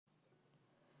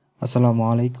আসসালামু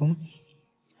আলাইকুম।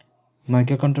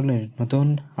 মাইক্রোকন্ট্রোলারের নতুন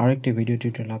আরেকটি ভিডিও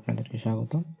টিউটোরিয়ালে আপনাদেরকে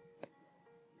স্বাগত।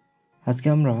 আজকে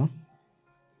আমরা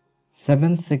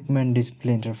 7 সেগমেন্ট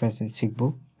ডিসপ্লে ইন্টারফেসিং শিখব।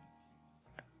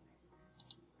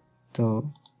 তো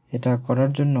এটা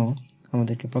করার জন্য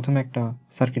আমাদেরকে প্রথমে একটা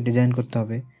সার্কিট ডিজাইন করতে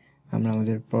হবে। আমরা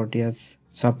আমাদের প্রোটিয়াস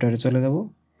সফটওয়্যারে চলে যাব।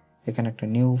 এখানে একটা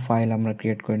নিউ ফাইল আমরা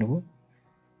ক্রিয়েট করে নেব।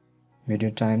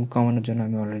 ভিডিও টাইম কমানোর জন্য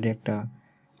আমি অলরেডি একটা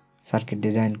সার্কিট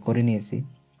ডিজাইন করে নিয়েছি।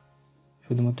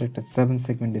 শুধুমাত্র একটা 7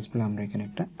 সেগমেন্ট ডিসপ্লে আমরা এখানে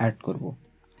একটা অ্যাড করব।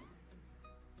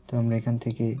 তো আমরা এখান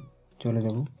থেকে চলে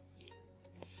যাব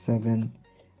 7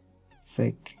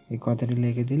 সেক এই কথাটি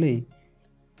লিখে দিলেই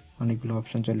অনেকগুলো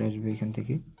অপশন চলে আসবে এখান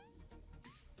থেকে।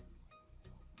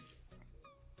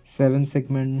 7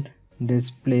 segment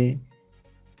display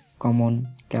common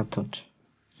cathode,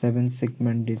 7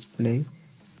 segment display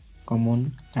common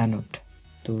anode.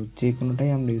 তো যে কোনোটাই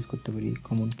আমরা ইউজ করতে পারি,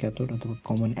 কমন ক্যাথোড অথবা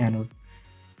কমন অ্যানোড।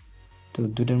 তো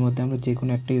দুটোর মধ্যে আমরা যে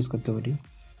কোনো একটা ইউজ করতে পারি।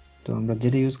 তো আমরা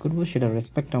যেটা ইউজ করব সেটা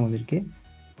রেসপেক্ট আমাদেরকে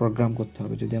প্রোগ্রাম করতে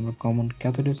হবে। যদি আমরা কমন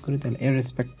ক্যাথোড ইউজ করি তাহলে এর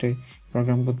রেসপেক্টে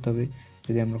প্রোগ্রাম করতে হবে।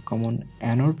 যদি আমরা কমন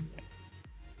অ্যানোড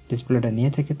ডিসপ্লেটা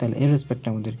নিয়ে থাকি তাহলে এর রেসপেক্টে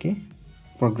আমাদেরকে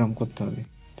প্রোগ্রাম করতে হবে।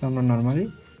 তো আমরা normally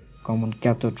common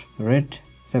cathode red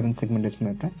 7 segment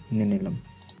ডিসপ্লেটা নিয়ে নিলাম,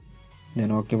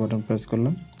 দেন ওকে বাটন প্রেস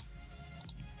করলাম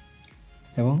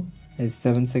এবং এই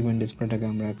 7 সেগমেন্ট ডিসপ্লেটাকে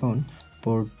আমরা এখন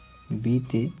পোর্ট বি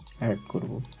তে অ্যাড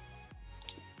করব।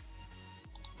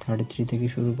 33 থেকে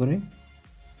শুরু করে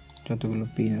যতগুলো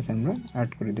পিন আছে আমরা অ্যাড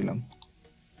করে দিলাম।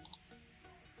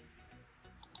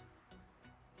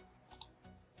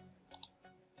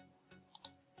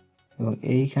 এবং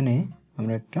এইখানে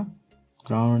আমরা একটা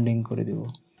গ্রাউন্ডিং করে দেব।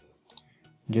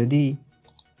 যদি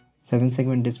 7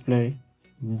 সেগমেন্ট ডিসপ্লে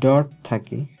ডট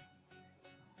থাকে,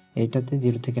 এটাতে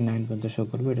 0 থেকে 9 পর্যন্ত শো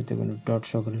করবে, এটাতে কোনো ডট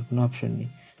শো করার কোনো অপশন নেই।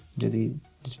 যদি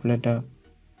ডিসপ্লেটা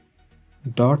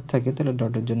ডট থাকে তাহলে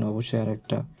ডটের জন্য অবশ্যই আর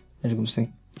একটা এরকম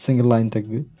সিঙ্গেল লাইন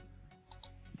থাকবে।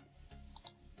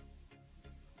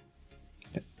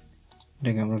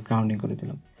 এটাকে আমরা গ্রাউন্ডিং করে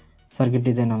দিলাম। সার্কিট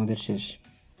ডিজাইন আমাদের শেষ।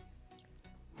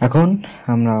 এখন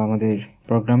আমরা আমাদের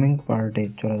প্রোগ্রামিং পার্টে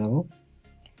চলে যাব।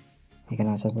 এখানে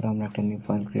আসার পরে আমরা একটা নিউ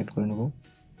ফাইল ক্রিয়েট করে নেব।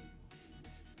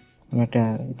 আমরা একটা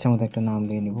ইচ্ছা মতো একটা নাম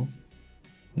দিয়ে নেব।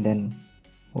 দেন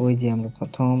ওই যে আমরা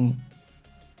প্রথম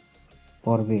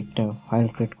পর্বে একটা ফাইল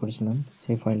ক্রিয়েট করেছিলাম,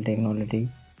 সেই ফাইলটা এখানে অলরেডি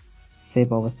সেভ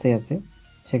অবস্থায় আছে,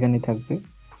 সেখানেই থাকবে।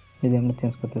 যদি আমরা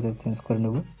চেঞ্জ করতে চাই চেঞ্জ করে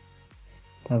নেব।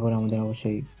 তারপর আমাদের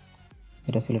অবশ্যই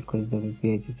এটা সিলেক্ট করে দিতে হবে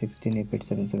PIC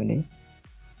 16F877A।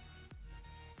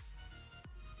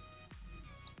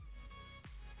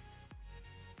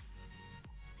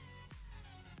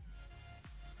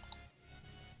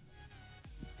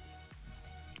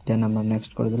 দেন আমরা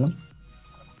নেক্সট করে দিলাম,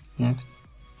 নেক্সট,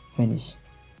 ফিনিশ।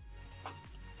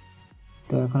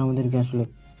 তো এখন আমাদেরকে আসলে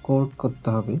কোড করতে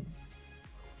হবে।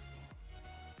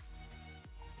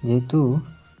 যেহেতু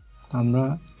আমরা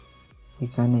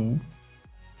এখানে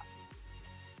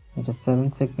এটা 7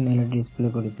 সেগমেন্ট এলইডি ডিসপ্লে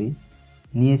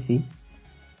নিয়েছি,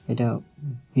 এটা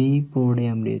বি পোর্টে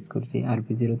আমরা ইউজ করছি।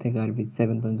 RP0 থেকে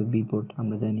RP7 পর্যন্ত বি পোর্ট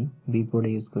আমরা জানি, বি পোর্টে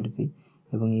ইউজ করেছি।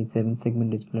 এবং এই 7 সেগমেন্ট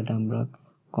ডিসপ্লেটা আমরা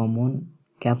কমন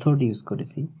ক্যাথোড ইউজ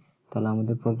করেছি। তাহলে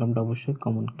আমাদের প্রোগ্রামটা অবশ্যই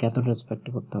কমন ক্যাথোড রেসপেক্ট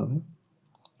করতে হবে।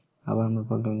 আবার আমরা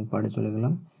প্রোগ্রামিং পার্টে চলে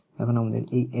গেলাম। এখন আমাদের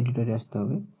এই এডিটরে আসতে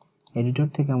হবে। এডিটর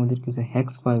থেকে আমাদের কিছু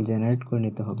হ্যাক্স ফাইল জেনারেট করে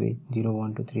নিতে হবে 0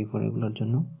 1 2 3 4 এগুলোর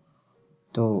জন্য।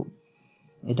 তো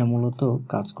এটা মূলত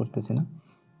কাজ করতেছে না,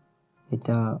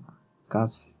 এটা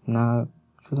কাজ না,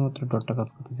 শুধুমাত্র ডটটা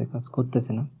কাজ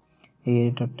করতেছে না। এই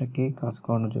এডিটরটাকে কাজ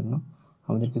করানোর জন্য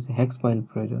আমাদের কিছু হ্যাক্স ফাইল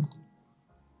প্রয়োজন।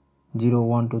 0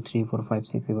 1 2 3 4 5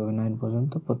 6 এভাবে 9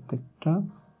 পর্যন্ত প্রত্যেকটা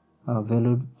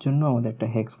ভ্যালুর জন্য আমাদের একটা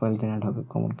হ্যাক্স ফাইল জেনারেট হবে,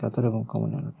 কমন ক্যাথোড এবং কমন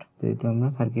অ্যানোড। যেহেতু আমরা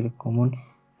সার্কিটের কমন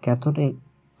ক্যাথোডে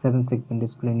 7 সেগমেন্ট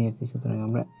ডিসপ্লে নিয়েছি, সুতরাং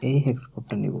আমরা এই হ্যাক্স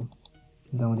কোডটা নেব।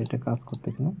 কিন্তু আমাদের এটা কাজ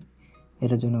করতেছে না।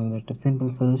 এটার জন্য আমাদের একটা সিম্পল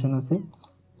সলিউশন আছে,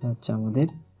 হচ্ছে আমাদের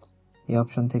এই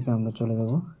অপশন থেকে আমরা চলে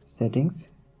যাব সেটিংস,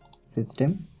 সিস্টেম,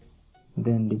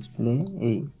 দেন ডিসপ্লে,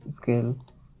 এই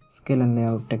স্কেল এন্ড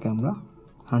লেআউটটাকে আমরা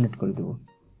 100 করে দেব।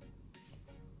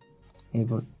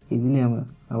 এরপর ইজিলি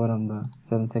আমরা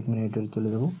 7 সেগমেন্ট এডিটরে চলে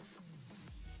যাব।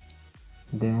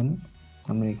 দেন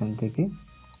আমরা এখান থেকে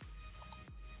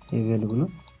এই ভ্যালুগুলো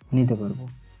নিতে পারবো।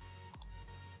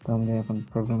 তো আমরা এখন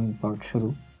প্রোগ্রামিং পার্ট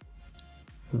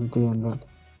শুরুতেই আমরা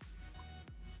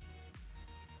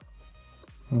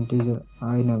ইন্টিজার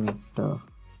I নামে একটা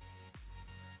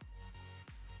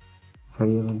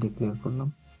ভ্যারিয়েবল ডিক্লেয়ার করলাম।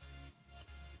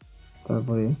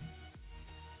 তারপরে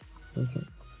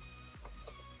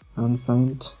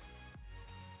আনসাইন্ড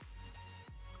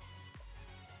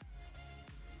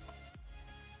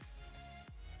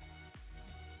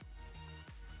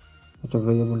একটা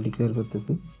ভেরিয়েবল ডিক্লেয়ার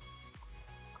করতেছি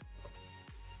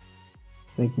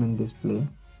সেগমেন্ট ডিসপ্লে।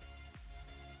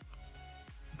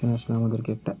 এখানে আসলে আমাদেরকে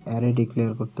একটা অ্যারে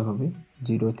ডিক্লেয়ার করতে হবে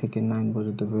 0 থেকে 9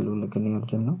 পর্যন্ত ভ্যালুগুলোকে নেওয়ার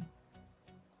জন্য।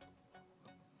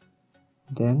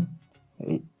 দেন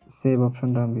এই সেভ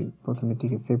অপশনটা আমি প্রথমে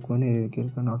থেকে সেভ করে নিই, এর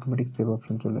কারণে অটোমেটিক সেভ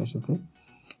অপশন চলে এসেছে।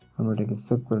 আমরা এটাকে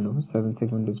সেভ করে নেব। 7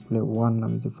 সেগমেন্ট ডিসপ্লে 1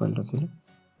 নামে যে ফাইলটা ছিল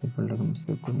এই ফাইলটাকে আমি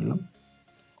সেভ করে নিলাম।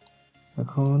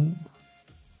 এখন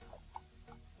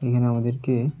এখানে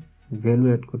আমাদেরকে ভ্যালু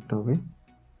অ্যাড করতে হবে।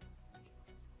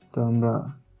 তো আমরা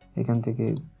এখান থেকে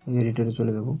এডিটরে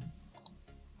চলে যাব।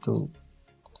 তো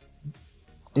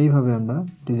এইভাবে আমরা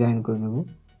ডিজাইন করে নেব।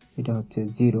 এটা হচ্ছে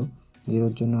 0,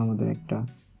 0-এর জন্য আমাদের একটা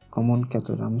কমন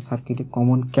ক্যাথোড, আমি সার্কিটে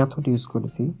কমন ক্যাথোড ইউজ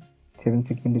করেছি। 7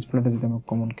 সেগমেন্ট ডিসপ্লেটা যদি আমরা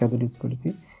কমন ক্যাথোড ইউজ করেছি,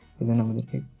 এই জন্য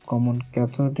আমাদেরকে কমন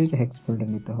ক্যাথোডের হেক্স ফোল্ডার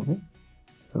নিতে হবে।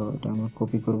 সো এটা আমরা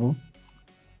কপি করব,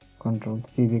 কন্ট্রোল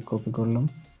সি দিয়ে কপি করলাম,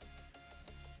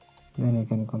 দেন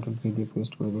এখানে কন্ট্রোল ভি দিয়ে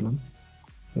পেস্ট করে দিলাম।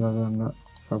 এভাবে আমরা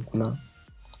সবগুলা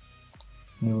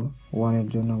নেব। 1 এর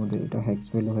জন্য আমাদের এটা হেক্স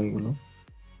ভ্যালু হয়ে গেল।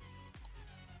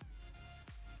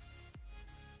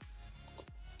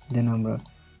 দেন আমরা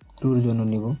 2 এর জন্য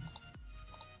নিব,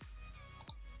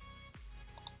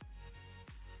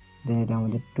 দেন এটা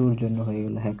আমাদের 2 এর জন্য হয়ে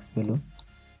গেল হেক্স ভ্যালু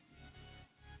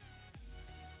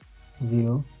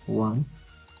 0 1।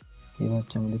 এবার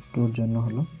হচ্ছে আমাদের 2 এর জন্য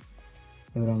হলো।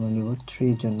 এবার আমরা নিব 3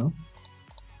 এর জন্য,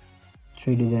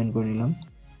 3 ডিজাইন করে নিলাম।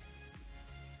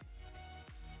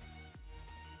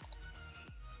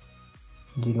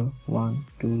 জিরো 1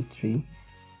 2 3।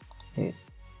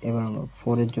 এবার আমরা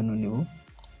 4 এর জন্য নিব,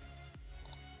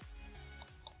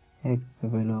 হেক্স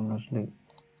ভ্যালু আমরা আসলে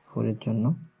 4 এর জন্য।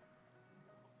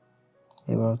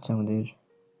 এবার হচ্ছে আমাদের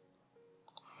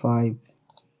 5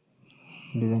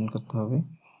 ডিজাইন করতে হবে,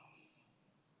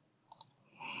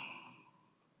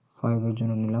 5 এর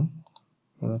জন্য নিলাম।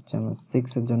 এবার হচ্ছে আমরা 6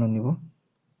 এর জন্য নিব,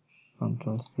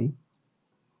 কন্ট্রোল সি,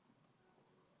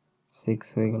 6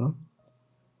 হয়ে গেল।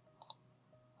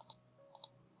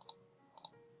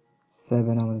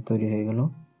 7 আমাদের তৈরি হয়ে গেল।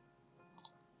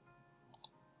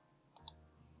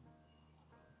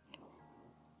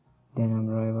 দেন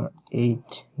আমরা এবার 8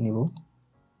 নিব,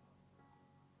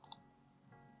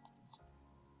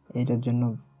 এটার জন্য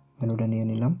ভ্যালুটা নিয়ে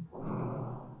নিলাম।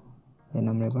 দেন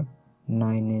আমরা এবার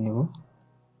 9 নিয়ে নেব,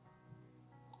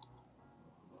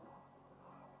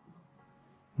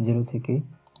 0 থেকে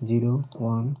 0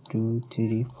 1 2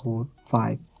 3 4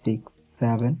 5 6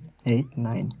 7 8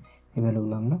 9 এই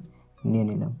ভ্যালুগুলো আমরা নিয়ে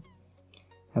নিলাম।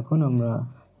 এখন আমরা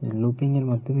লুপিং এর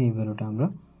মাধ্যমে এই ভ্যালুটা আমরা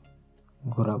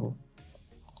ঘোরাবো।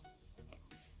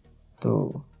 তো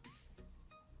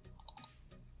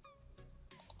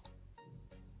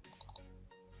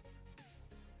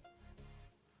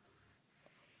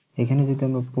এখানে যদি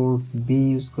আমরা পোর্ট বি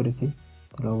ইউজ করেছি,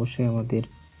 তাহলে অবশ্যই আমাদের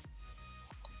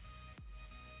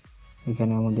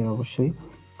এখানে অবশ্যই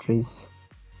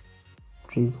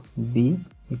ট্রেস বি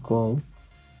ইকুয়াল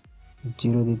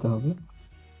 0 দিতে হবে।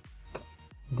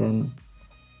 দেন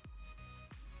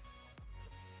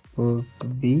পোর্ট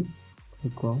বি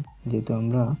ইকুয়াল, যেহেতু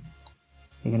আমরা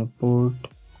এখানে পোর্ট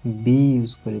বি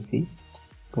ইউজ করেছি,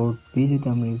 পোর্ট বি যদি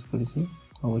আমরা ইউজ করেছি,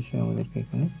 অবশ্যই আমাদেরকে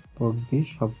এখানে পোর্ট বি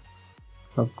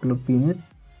সবগুলো পিনের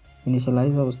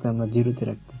ইনিশিয়ালাইজ অবস্থায় আমরা 0-তে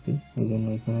রাখতেছি, এই জন্য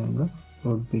এখানে আমরা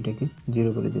পোর্ট বিটাকে 0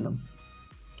 করে দিলাম।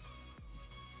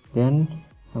 দেন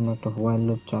আমরা একটা হোয়াইল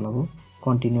লুপ চালাবো,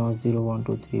 কন্টিনিউয়াস 0 1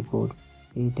 2 3 4,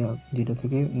 এইটা 0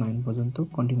 থেকে 9 পর্যন্ত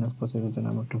কন্টিনিউয়াস প্রসেসের জন্য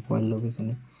আমরা একটা হোয়াইল লুপ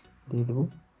এখানে দিয়ে দেবো।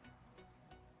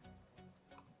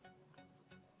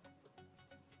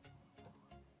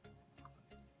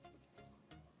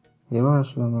 এবার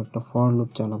আসলে আমরা একটা ফর লুপ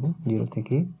চালাবো 0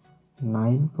 থেকে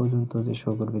 9 পর্যন্ত, যে শো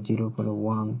করবে 0 পরে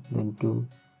 1 দেন 2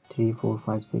 3 4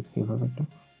 5 6,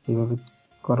 এইভাবে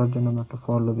করার জন্য আমরা একটা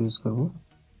ফর লুপ ইউজ করব।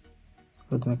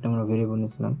 প্রথমে একটা আমরা ভেরিয়েবল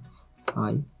নিয়েছিলাম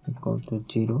i equal to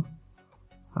 0,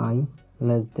 i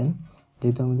less than,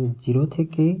 যেহেতু আমাদের 0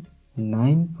 থেকে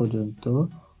 9 পর্যন্ত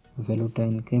ভ্যালুটা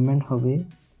ইনক্রিমেন্ট হবে,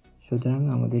 সুতরাং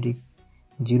আমাদের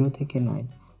 0 থেকে 9,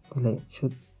 তাহলে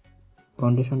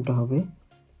কন্ডিশনটা হবে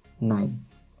 9,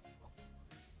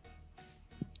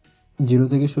 0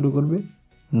 থেকে শুরু করবে,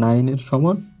 9 এর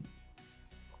সমান,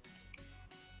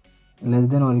 less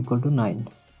than or equal to 9,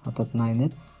 অর্থাৎ 9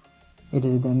 এর এটা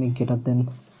যদি আমি গ্রেটার দেন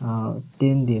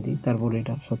 10 দিয়ে দিই, তারপরে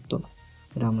এটা সত্য,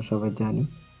 এটা আমরা সবাই জানি।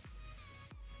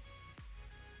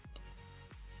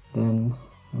 দেন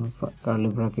কার্লি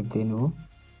ব্র্যাকেট দিয়ে নেব।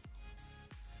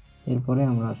 এরপরে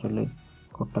আমরা আসলে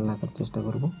কোডটা লেখার চেষ্টা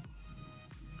করব।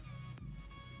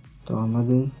 তো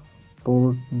আমাদের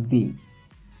পোর্ট বি,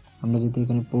 আমরা যদি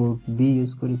এখানে পোর্ট বি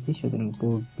ইউজ করেছি, সুতরাং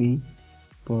পোর্ট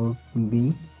বি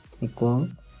ইকুয়াল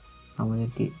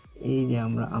আমাদেরকে এই যে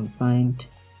আমরা আনসাইন্ড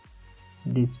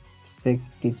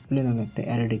ডিসপ্লে নামে একটা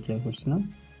অ্যারে ডিক্লেয়ার করছিলাম,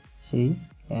 সেই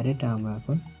অ্যারেটা আমরা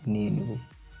এখন নিয়ে নেব।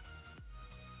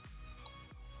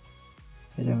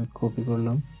 এটা আমি কপি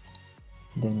করলাম,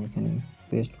 দেন এখানে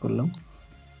পেস্ট করলাম।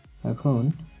 এখন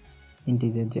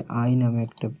ইন্টিজার যে আই নামে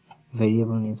একটা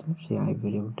ভেরিয়েবল নিয়েছিলাম, সেই আই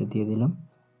ভেরিয়েবলটা দিয়ে দিলাম।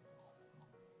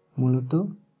 মূলত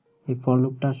এই ফর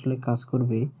লুপটা আসলে কাজ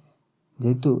করবে,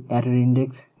 যেহেতু অ্যারের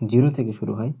ইন্ডেক্স 0 থেকে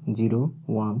শুরু হয়, 0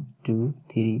 1 2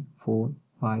 3 4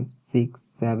 5 6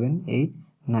 7 8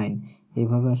 9,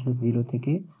 এইভাবে আসলে 0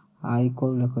 থেকে আই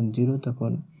কল যখন 0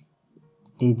 তখন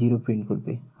এই 0 প্রিন্ট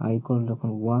করবে, আই কল যখন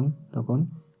 1 তখন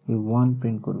এই 1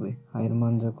 প্রিন্ট করবে, আয়ের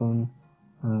মান যখন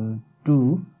 2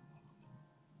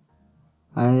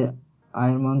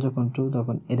 আয়ের মান যখন 2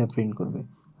 তখন এটা প্রিন্ট করবে,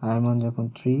 আয়ের মান যখন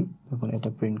 3 তখন এটা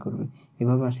প্রিন্ট করবে।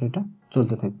 এভাবে আসলে এটা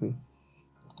চলতে থাকবে।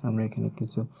 আমরা এখানে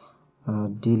কিছু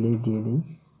ডিলে দিয়ে দিই,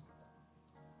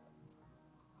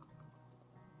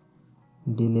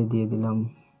 ডিলে দিয়ে দিলাম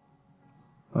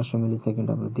 500 মিলি সেকেন্ড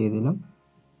আমরা দিয়ে দিলাম,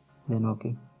 দেন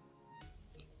ওকে।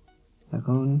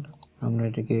 এখন আমরা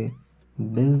এটাকে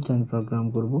বিল্ট এন্ড প্রোগ্রাম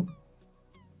করব।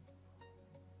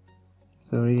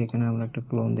 সরি, এখানে আমরা একটা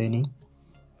ক্লোন দেইনি,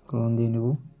 ক্লোন দিয়ে নেব।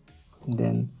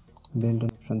 দেন বিল্ট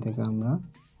অপশন থেকে আমরা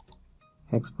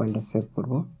হেক্স ফাইলটা সেভ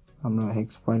করব। আমরা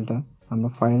হেক্স ফাইলটা, আমরা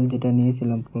ফাইল যেটা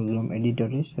নিয়েছিলাম প্রোগ্রাম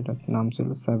এডিটরে, সেটার নাম ছিল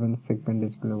 7 সেগমেন্ট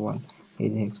ডিসপ্লে 1। এই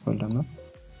যে হেক্স ফাইলটা আমরা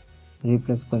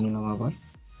রিপ্লেস করে নিলাম আবার।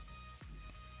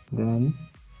 দেন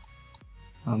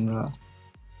আমরা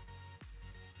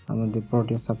আমাদের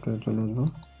প্রোটেস সফটওয়্যারে চলে আসবো,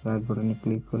 রাইট বাটনে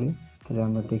ক্লিক করে তাহলে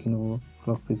আমরা দেখে নেব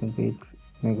ক্লক ফ্রিকোয়েন্সি 8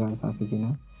 মেগাহার্টজ আছে কিনা।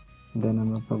 দেন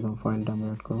আমরা প্রোগ্রাম ফাইলটা আমরা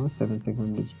অ্যাড করব 7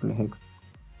 segment display hex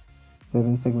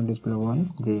 7 segment display 1,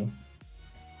 যে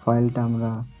ফাইলটা আমরা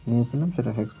নিয়েছিলাম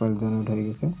সেটা হেক্স ফাইল জেনারেট হয়ে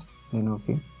গেছে। দেন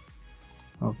ওকে,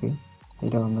 ওকে,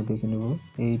 এটাও আমরা দেখে নেব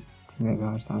 8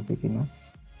 মেগাহার্টজ আছে কিনা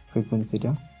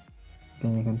ফ্রিকোয়েন্সিটা।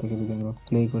 দেন এখান থেকে যদি আমরা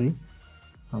প্লে করি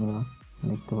আমরা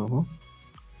দেখতে পাবো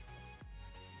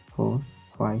 4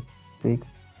 5 6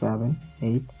 7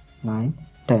 8 9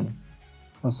 10,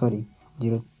 সরি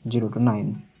 0 to 9।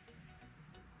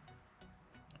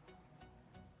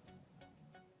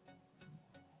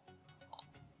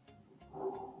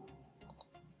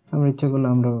 আমরা ইচ্ছা করলে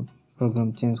আমরা প্রোগ্রাম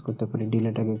চেঞ্জ করতে পারি,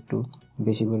 ডিলেটাকে একটু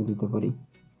বেশি করে দিতে পারি,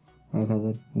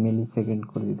 1000 মিলি সেকেন্ড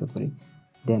করে দিতে পারি।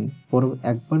 দেন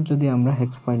একবার যদি আমরা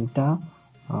হেক্স ফাইলটা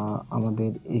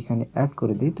আমাদের এখানে অ্যাড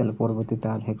করে দিই, তাহলে পরবর্তীতে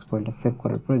আর হেক্স ফাইলটা সেভ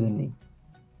করার প্রয়োজন নেই।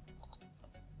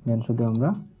 দেন শুধু আমরা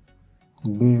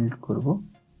বিল্ড করব,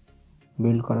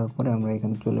 বিল্ড করার পরে আমরা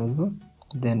এখানে চলে আসবো,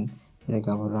 দেন এটাকে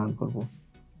আবার রান করব।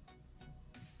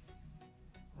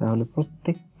 তাহলে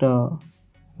প্রত্যেকটা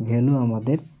ভ্যালু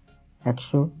আমাদের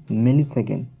 100 মিলি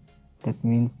সেকেন্ড, দ্যাট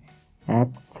মিনস 1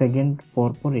 সেকেন্ড পর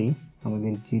পরেই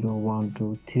আমাদের 0 1 2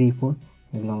 3 4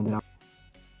 এগুলো আমাদের।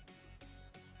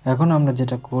 এখন আমরা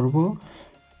যেটা করব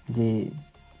যে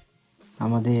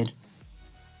আমাদের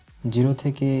 0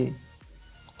 থেকে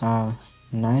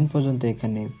 9 পর্যন্ত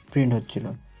এখানে প্রিন্ট হচ্ছিল,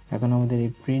 এখন আমাদের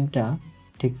এই প্রিন্টটা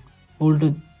ঠিক উল্টো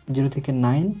 0 থেকে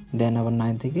 9, দেন আবার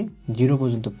 9 থেকে 0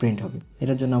 পর্যন্ত প্রিন্ট হবে।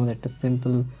 এটার জন্য আমাদের একটা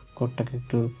সিম্পল কোডটাকে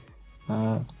একটু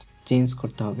চেঞ্জ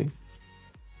করতে হবে।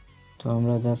 তো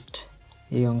আমরা জাস্ট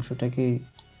এই অংশটাকে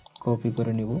কপি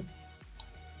করে নিব,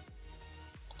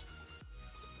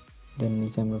 দেন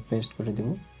নিচে আমরা পেস্ট করে দেব।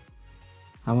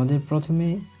 আমাদের প্রথমে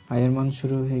আয়ের মান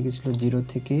শুরু হয়ে গেছিল 0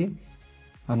 থেকে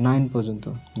 9 পর্যন্ত,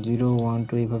 0 1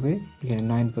 2 এইভাবে এখানে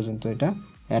 9 পর্যন্ত এটা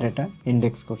অ্যারেটা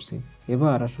ইন্ডেক্স করছে।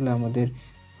 এবার আসলে আমাদের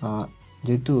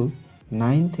যেহেতু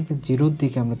 9 থেকে 0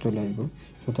 দিকে আমরা চলে আসবো,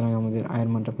 সুতরাং আমাদের আয়ের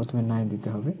মানটা প্রথমে 9 দিতে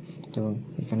হবে এবং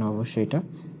এখানে অবশ্যই এটা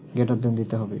গ্রেটার দেন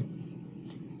দিতে হবে।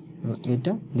 এবং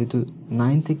এটা যেহেতু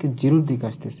 9 থেকে 0 দিকে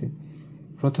আসতেছে,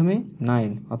 প্রথমে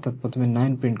 9 অর্থাৎ প্রথমে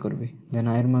 9 প্রিন্ট করবে, দেন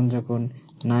আয়ের মান যখন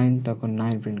 9 তখন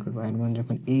 9 প্রিন্ট করবে, আয়ের মান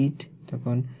যখন 8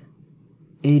 তখন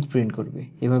 8 প্রিন্ট করবে।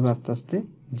 এভাবে আস্তে আস্তে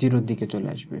 0 দিকে চলে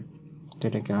আসবে। তো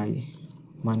এটাকে আই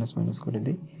মাইনাস মাইনাস করে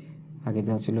দিই, আগে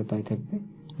যা ছিল তাই থাকবে।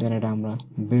 দেন এটা আমরা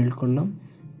বিল্ড করলাম,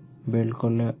 বিল্ড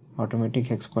করলে অটোমেটিক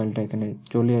হেক্স ফাইলটা এখানে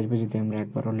চলে আসবে, যদি আমরা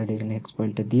একবার অলরেডি এখানে হেক্স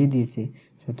ফাইলটা দিয়ে দিয়েছি।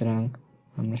 সুতরাং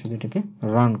আমরা শুধু এটাকে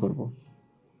রান করব।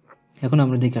 এখন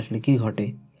আমরা দেখি আসলে কি ঘটে।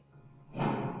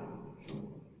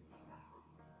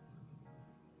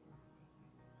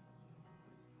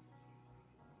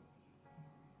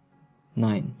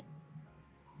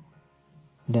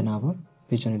 দেন আবার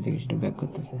পিছনের দিকে সেটা ব্যাক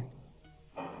করতেছে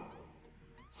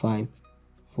 5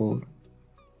 4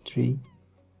 3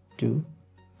 2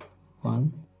 1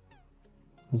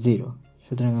 0।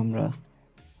 সুতরাং আমরা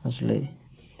আসলে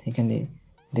এখানে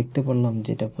দেখতে পারলাম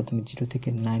যেটা প্রথমে 0 থেকে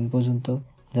 9 পর্যন্ত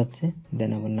যাচ্ছে,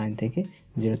 দেন আবার 9 থেকে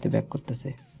 0 তে ব্যাক করতেছে,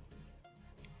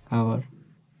 আবার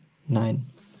 9,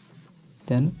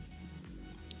 দেন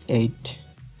 8,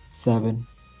 7,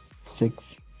 6,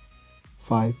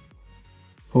 5,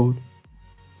 4,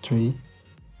 3,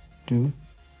 2,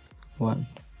 1.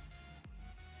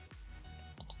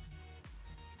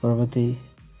 পরবর্তী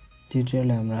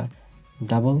টিউটোরিয়ালে আমরা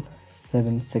ডাবল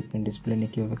 7 সেগমেন্ট ডিসপ্লে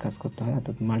নিয়ে কীভাবে কাজ করতে হয়,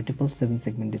 অর্থাৎ মাল্টিপল 7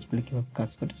 সেগমেন্ট ডিসপ্লে কীভাবে কাজ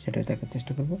করে সেটা দেখার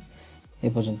চেষ্টা করব। এ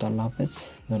পর্যন্ত আল্লাহ হাফেজ,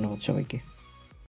 ধন্যবাদ সবাইকে।